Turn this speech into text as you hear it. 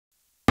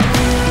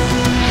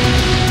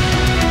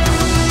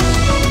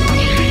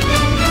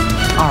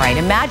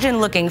overnight. Imagine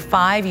looking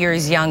 5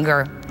 years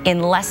younger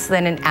in less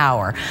than an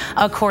hour.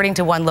 According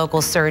to one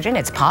local surgeon,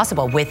 it's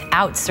possible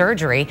without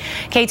surgery.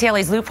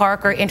 KTLA's Lou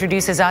Parker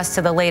introduces us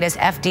to the latest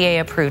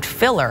FDA-approved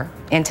filler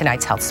in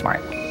tonight's Health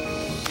Smart.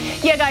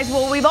 Yeah, guys,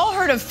 well, we've all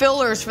heard of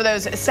fillers for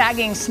those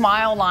sagging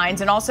smile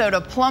lines and also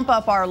to plump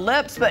up our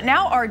lips, but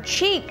now our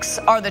cheeks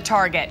are the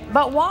target.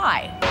 But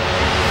why?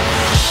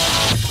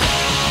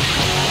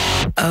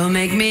 Oh,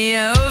 make me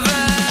over.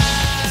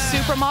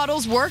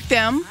 Supermodels work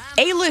them.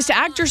 A-list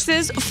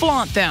actresses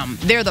flaunt them.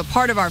 They're the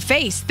part of our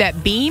face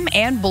that beam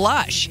and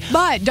blush.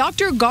 But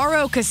Dr.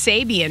 Garo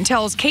Kassabian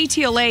tells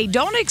KTLA,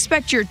 don't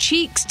expect your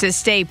cheeks to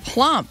stay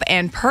plump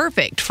and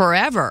perfect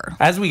forever.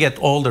 As we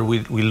get older, we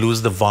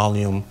lose the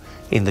volume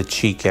in the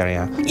cheek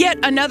area. Yet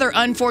another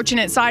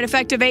unfortunate side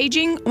effect of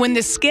aging, when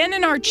the skin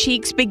in our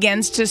cheeks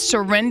begins to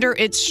surrender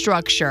its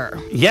structure.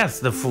 Yes,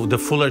 the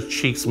fuller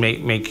cheeks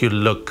make you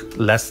look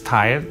less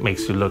tired,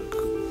 makes you look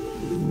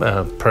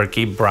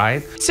perky,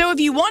 bright. So if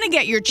you want to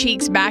get your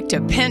cheeks back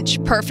to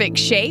pinch perfect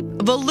shape,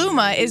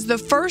 Voluma is the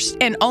first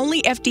and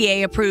only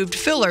FDA-approved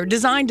filler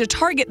designed to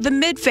target the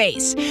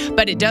mid-face.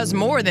 But it does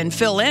more than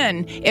fill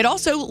in. It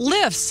also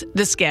lifts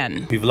the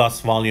skin. We've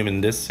lost volume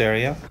in this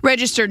area.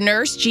 Registered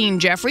nurse Jean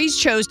Jeffries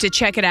chose to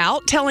check it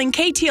out, telling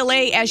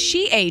KTLA as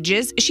she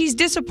ages, she's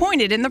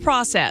disappointed in the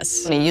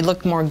process. You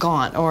look more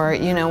gaunt, or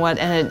you know what,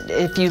 and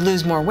if you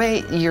lose more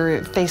weight,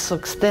 your face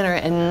looks thinner,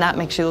 and that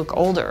makes you look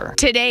older.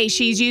 Today,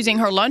 she's using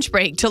her lunch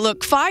break to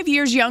look 5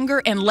 years younger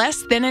in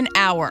less than an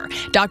hour.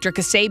 Dr.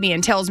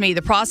 Kassabian tells me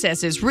the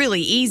process is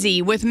really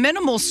easy with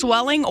minimal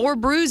swelling or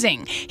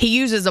bruising. He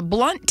uses a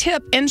blunt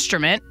tip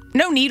instrument.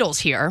 No needles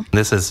here.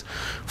 This is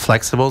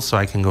flexible, so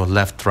I can go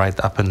left, right,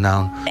 up, and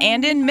down.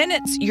 And in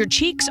minutes, your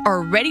cheeks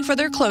are ready for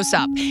their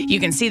close-up. You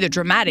can see the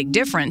dramatic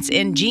difference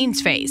in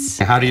Jean's face.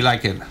 How do you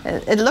like it?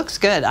 It looks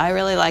good. I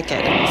really like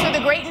it. So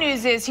the great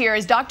news is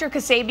Dr.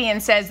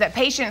 Kassabian says that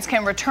patients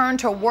can return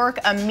to work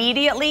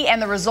immediately,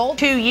 and the result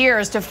 2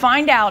 years. To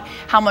find out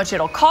how much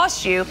it'll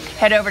cost you,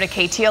 head over to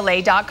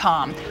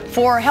KTLA.com.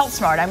 For Health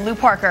Smart, I'm Lou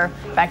Parker.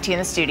 Back to you in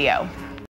the studio.